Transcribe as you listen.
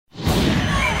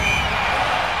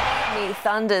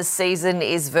Thunder's season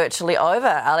is virtually over.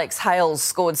 Alex Hales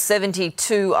scored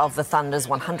 72 of the Thunder's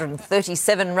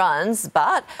 137 runs,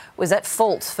 but was at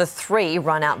fault for 3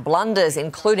 run-out blunders,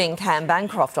 including Cam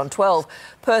Bancroft on 12.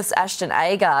 Perth's Ashton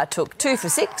Agar took 2 for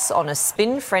 6 on a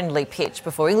spin-friendly pitch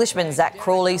before Englishman Zach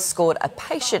Crawley scored a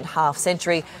patient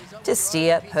half-century to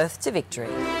steer Perth to victory.